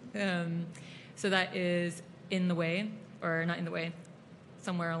soon. So that is in the way, or not in the way,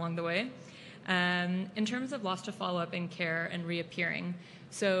 somewhere along the way. In terms of loss to follow-up in care and reappearing,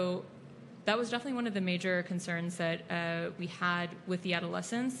 so that was definitely one of the major concerns that we had with the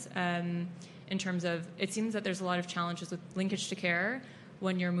adolescents in terms of, it seems that there's a lot of challenges with linkage to care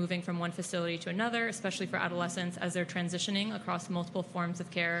when you're moving from one facility to another, especially for adolescents as they're transitioning across multiple forms of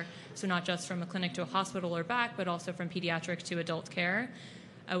care, so not just from a clinic to a hospital or back, but also from pediatric to adult care.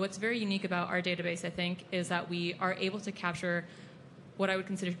 What's very unique about our database, I think, is that we are able to capture what I would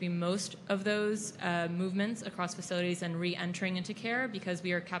consider to be most of those movements across facilities and re-entering into care, because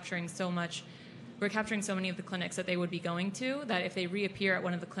we are capturing so many of the clinics that they would be going to, that if they reappear at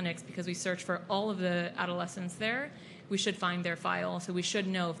one of the clinics, because we search for all of the adolescents there, we should find their file. So we should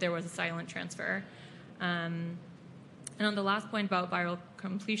know if there was a silent transfer. And on the last point about viral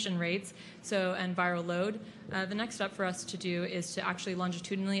completion rates and viral load, the next step for us to do is to actually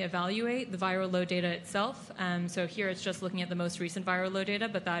longitudinally evaluate the viral load data itself. So here it's just looking at the most recent viral load data,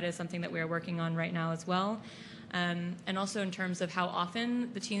 but that is something that we are working on right now as well. And also in terms of how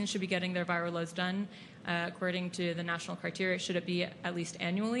often the teens should be getting their viral loads done, according to the national criteria, should it be at least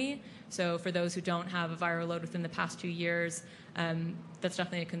annually? So for those who don't have a viral load within the past 2 years, that's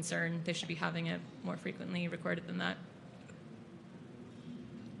definitely a concern. They should be having it more frequently recorded than that.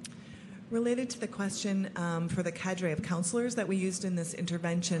 Related to the question for the cadre of counselors that we used in this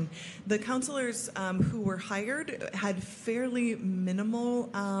intervention, the counselors who were hired had fairly minimal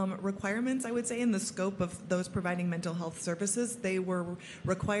requirements, I would say, in the scope of those providing mental health services. They were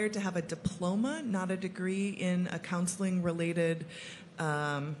required to have a diploma, not a degree in a counseling-related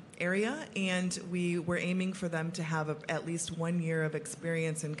area, and we were aiming for them to have at least 1 year of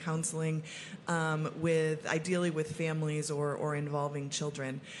experience in counseling, ideally with families or involving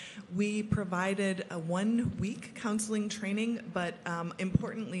children. We provided a 1-week counseling training, but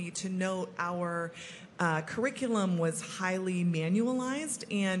importantly to note, our curriculum was highly manualized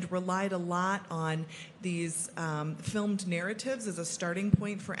and relied a lot on these filmed narratives as a starting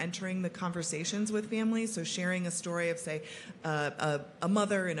point for entering the conversations with families. So sharing a story of, say, a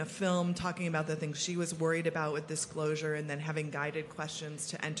mother in a film talking about the things she was worried about with disclosure, and then having guided questions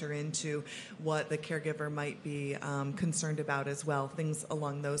to enter into what the caregiver might be concerned about as well, things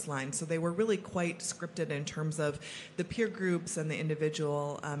along those lines. So they were really quite scripted in terms of the peer groups and the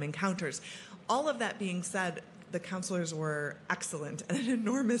individual encounters. All of that being said, the counselors were excellent and an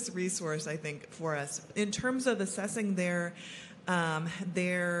enormous resource, I think, for us. In terms of assessing their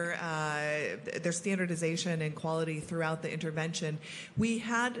standardization and quality throughout the intervention, we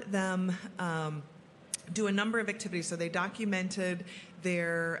had them do a number of activities. So they documented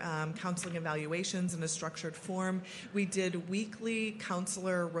their counseling evaluations in a structured form. We did weekly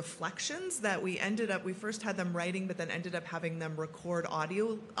counselor reflections that we first had them writing, but then ended up having them record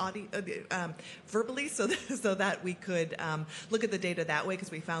audio verbally so that we could look at the data that way, because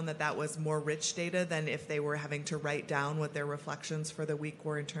we found that was more rich data than if they were having to write down what their reflections for the week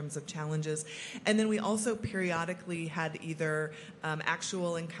were in terms of challenges. And then we also periodically had either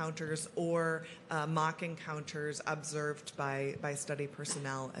actual encounters or mock encounters observed by study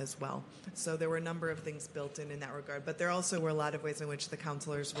personnel as well. So there were a number of things built in that regard, but there also were a lot of ways in which the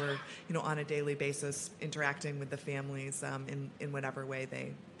counselors were, on a daily basis interacting with the families in whatever way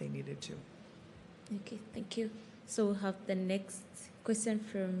they needed to. Okay, thank you. So we'll have the next question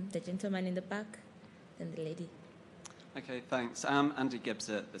from the gentleman in the back, then the lady. Okay, thanks. I'm Andy Gibbs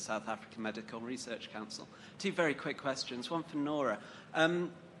at the South African Medical Research Council. 2 very quick questions, one for Nora.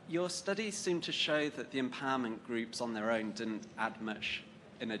 Your studies seem to show that the empowerment groups on their own didn't add much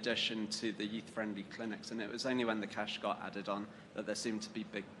in addition to the youth-friendly clinics, and it was only when the cash got added on that there seemed to be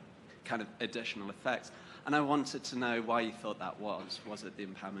big kind of additional effects. And I wanted to know why you thought that was. Was it the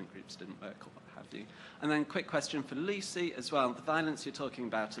empowerment groups didn't work, or what have you? And then quick question for Lucy as well. The violence you're talking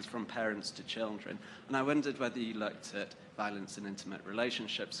about is from parents to children, and I wondered whether you looked at violence in intimate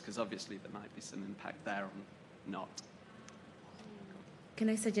relationships, because obviously there might be some impact there or not. Can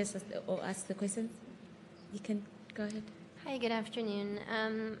I suggest or ask the questions? You can go ahead. Hi, good afternoon.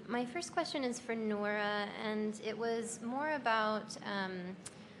 My first question is for Nora, and it was more about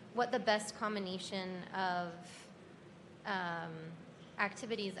what the best combination of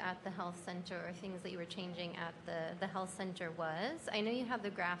activities at the health center or things that you were changing at the health center was. I know you have the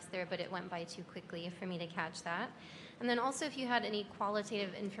graphs there, but it went by too quickly for me to catch that. And then also if you had any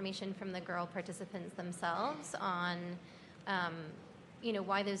qualitative information from the girl participants themselves on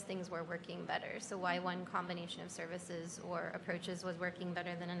why those things were working better. So why one combination of services or approaches was working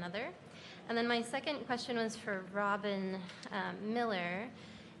better than another. And then my second question was for Robin Miller.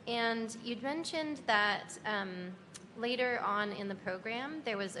 And you'd mentioned that later on in the program,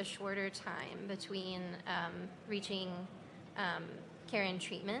 there was a shorter time between reaching care and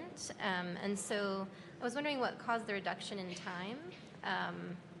treatment. And so I was wondering what caused the reduction in time.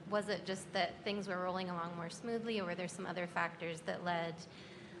 Was it just that things were rolling along more smoothly, or were there some other factors that led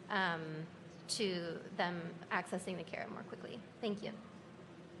to them accessing the care more quickly? Thank you.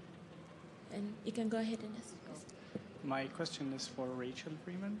 And you can go ahead and ask. My question is for Rachel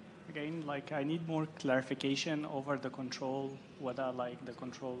Freeman. Again, I need more clarification over the control, whether the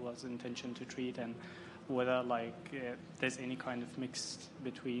control was intention to treat, and whether there's any kind of mix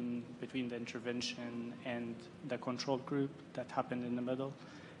between the intervention and the control group that happened in the middle,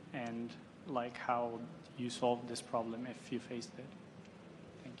 and how you solved this problem if you faced it.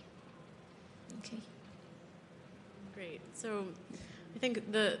 Thank you. Okay. Great. So I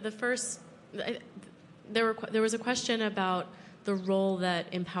think the first, there was a question about the role that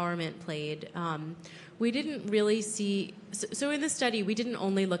empowerment played. We didn't really see, so in the study, we didn't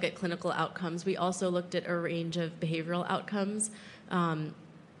only look at clinical outcomes, we also looked at a range of behavioral outcomes.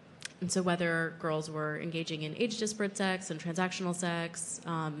 And so whether girls were engaging in age-disparate sex and transactional sex,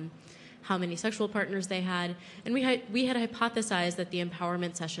 how many sexual partners they had. And we had hypothesized that the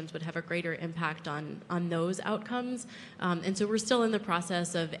empowerment sessions would have a greater impact on those outcomes. And so we're still in the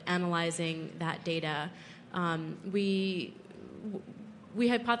process of analyzing that data. We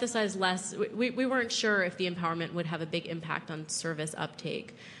hypothesized less. We weren't sure if the empowerment would have a big impact on service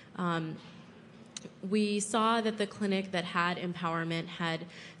uptake. We saw that the clinic that had empowerment had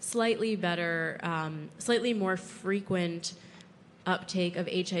slightly better, slightly more frequent uptake of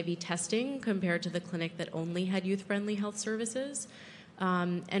HIV testing compared to the clinic that only had youth-friendly health services.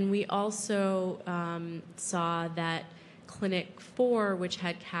 And we also saw that Clinic 4, which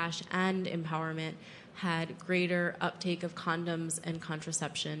had cash and empowerment, had greater uptake of condoms and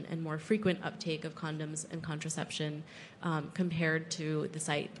contraception and more frequent uptake of condoms and contraception compared to the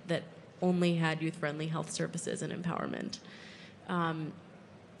site that only had youth-friendly health services and empowerment.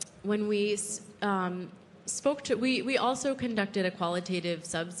 When we spoke to, we also conducted a qualitative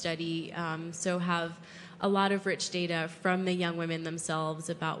sub-study, so have a lot of rich data from the young women themselves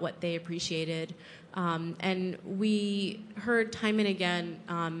about what they appreciated. And we heard time and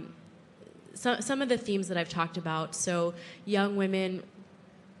again some of the themes that I've talked about. So young women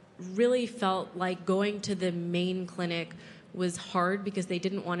really felt like going to the main clinic was hard because they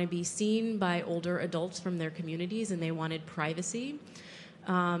didn't want to be seen by older adults from their communities and they wanted privacy.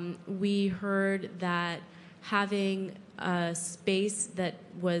 We heard that having a space that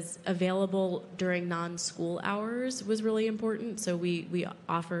was available during non-school hours was really important. So we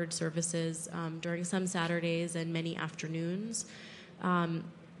offered services during some Saturdays and many afternoons.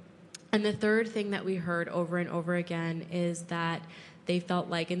 And the third thing that we heard over and over again is that they felt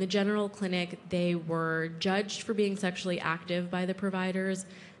like in the general clinic they were judged for being sexually active by the providers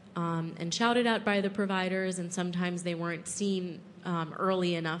and shouted at by the providers, and sometimes they weren't seen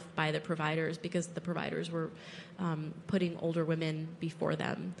early enough by the providers because the providers were putting older women before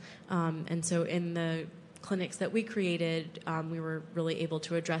them. And so in the clinics that we created, we were really able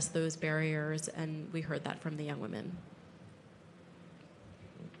to address those barriers, and we heard that from the young women.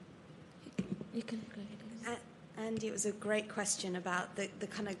 You can go ahead. Andy, it was a great question about the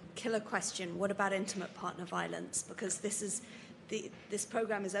kind of killer question, what about intimate partner violence? Because this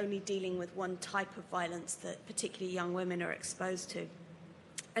program is only dealing with one type of violence that particularly young women are exposed to.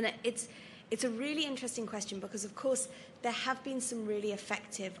 And it's a really interesting question because, of course, there have been some really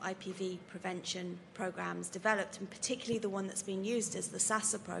effective IPV prevention programs developed, and particularly the one that's being used is the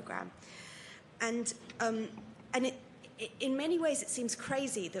SASA program. And in many ways, it seems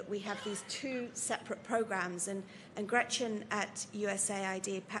crazy that we have these two separate programs, and Gretchen at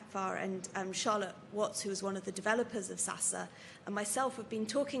USAID, PEPFAR, and Charlotte Watts, who was one of the developers of SASA, and myself have been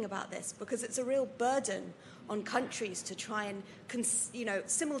talking about this because it's a real burden on countries to try and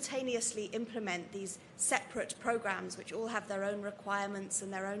simultaneously implement these separate programs, which all have their own requirements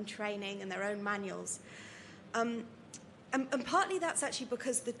and their own training and their own manuals. And partly that's actually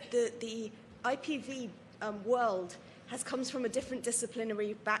because the IPV world comes from a different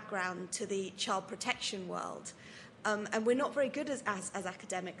disciplinary background to the child protection world. And we're not very good as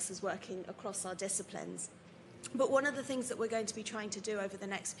academics as working across our disciplines. But one of the things that we're going to be trying to do over the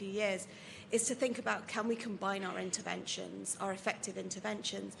next few years is to think about, can we combine our interventions, our effective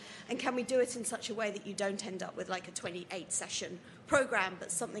interventions, and can we do it in such a way that you don't end up with like a 28-session program,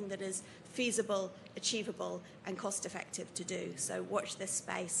 but something that is feasible, achievable, and cost-effective to do. So watch this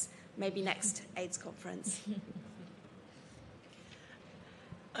space, maybe next AIDS conference.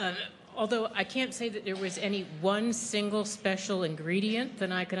 Although I can't say that there was any one single special ingredient that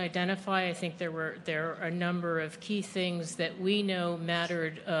I could identify, I think there are a number of key things that we know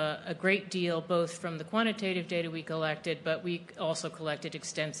mattered a great deal, both from the quantitative data we collected, but we also collected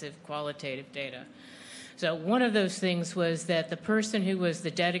extensive qualitative data. So one of those things was that the person who was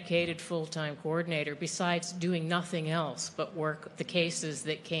the dedicated full-time coordinator, besides doing nothing else but work the cases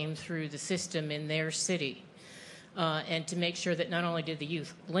that came through the system in their city, and to make sure that not only did the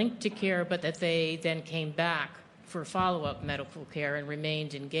youth link to care, but that they then came back for follow-up medical care and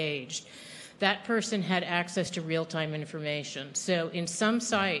remained engaged. That person had access to real-time information. So in some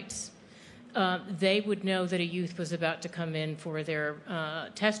sites, they would know that a youth was about to come in for their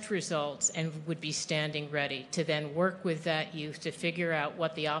test results and would be standing ready to then work with that youth to figure out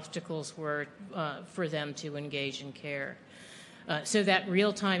what the obstacles were for them to engage in care. So that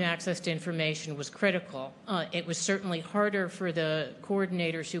real-time access to information was critical. It was certainly harder for the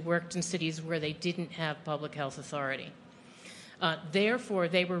coordinators who worked in cities where they didn't have public health authority. Therefore,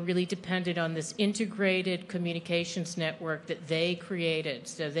 they were really dependent on this integrated communications network that they created.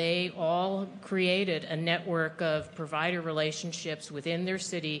 So they all created a network of provider relationships within their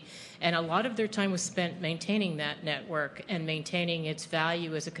city, and a lot of their time was spent maintaining that network and maintaining its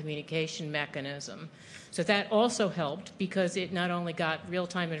value as a communication mechanism. So that also helped because it not only got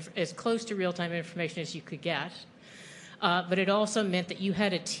real-time, as close to real-time information as you could get, but it also meant that you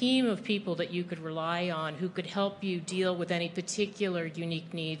had a team of people that you could rely on who could help you deal with any particular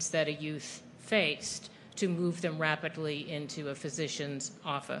unique needs that a youth faced to move them rapidly into a physician's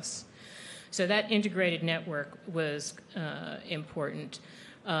office. So that integrated network was important,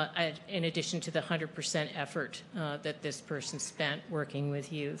 in addition to the 100% effort that this person spent working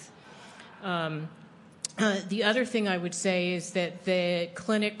with youth. The other thing I would say is that the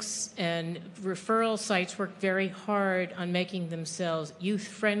clinics and referral sites work very hard on making themselves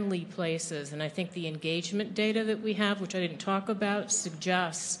youth-friendly places, and I think the engagement data that we have, which I didn't talk about,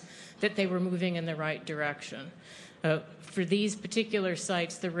 suggests that they were moving in the right direction. For these particular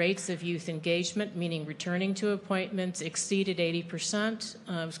sites, the rates of youth engagement, meaning returning to appointments, exceeded 80%.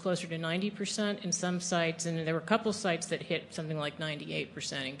 It was closer to 90% in some sites, and there were a couple sites that hit something like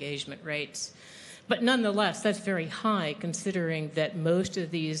 98% engagement rates. But nonetheless, that's very high, considering that most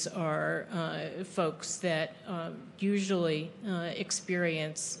of these are folks that usually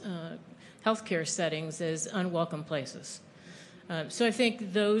experience healthcare settings as unwelcome places. So I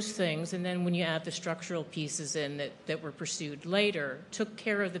think those things, and then when you add the structural pieces in that were pursued later, took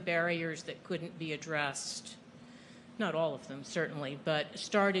care of the barriers that couldn't be addressed. Not all of them, certainly, but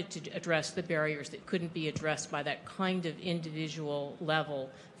started to address the barriers that couldn't be addressed by that kind of individual level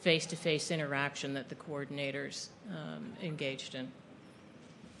face-to-face interaction that the coordinators engaged in.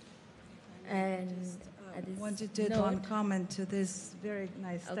 And I wanted to add one comment to this very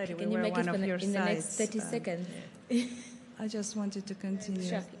nice study. Can you make it in the next 30 seconds? I just wanted to continue.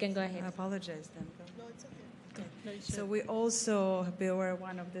 Sure, you can go ahead. I apologize then. No, it's okay. So we also were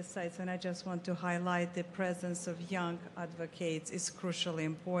one of the sites, and I just want to highlight the presence of young advocates is crucially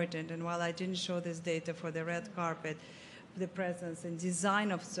important. And while I didn't show this data for the red carpet, the presence and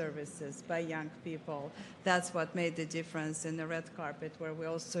design of services by young people, that's what made the difference in the red carpet, where we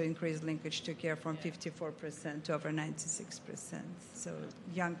also increased linkage to care from 54% to over 96%. So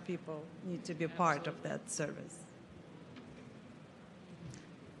young people need to be part of that service.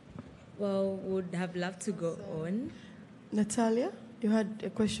 Well, would have loved to go on. Natalia, you had a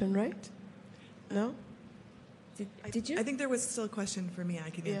question, right? No? Did you? I think there was still a question for me I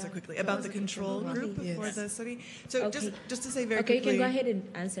could answer quickly about the control group for the study. So just to say very quickly. Okay, you can go ahead and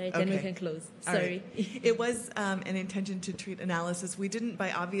answer it, then we can close. Sorry. Right. It was an intention to treat analysis. We didn't,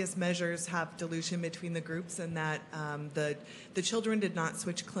 by obvious measures, have dilution between the groups, and that the children did not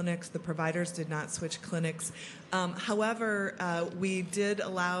switch clinics, the providers did not switch clinics. However, we did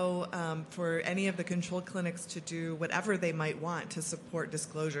allow for any of the control clinics to do whatever they might want to support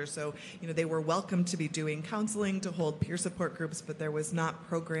disclosure. So, they were welcome to be doing counseling, to hold peer support groups, but there was not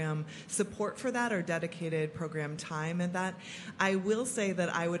program support for that or dedicated program time at that. I will say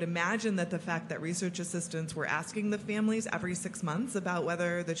that I would imagine that the fact that research assistants were asking the families every 6 months about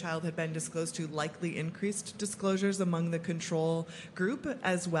whether the child had been disclosed to likely increased disclosures among the control group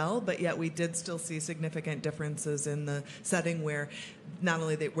as well, but yet we did still see significant differences in the setting where not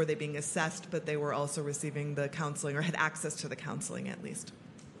only were they being assessed, but they were also receiving the counseling or had access to the counseling at least.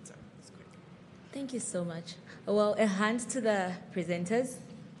 So, that's great. Thank you so much. Well, a hand to the presenters.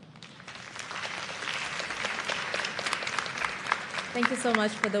 Thank you so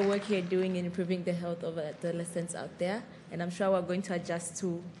much for the work you're doing in improving the health of adolescents out there. And I'm sure we're going to adjust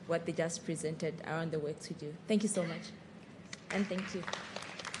to what they just presented around the work to do. Thank you so much. And thank you.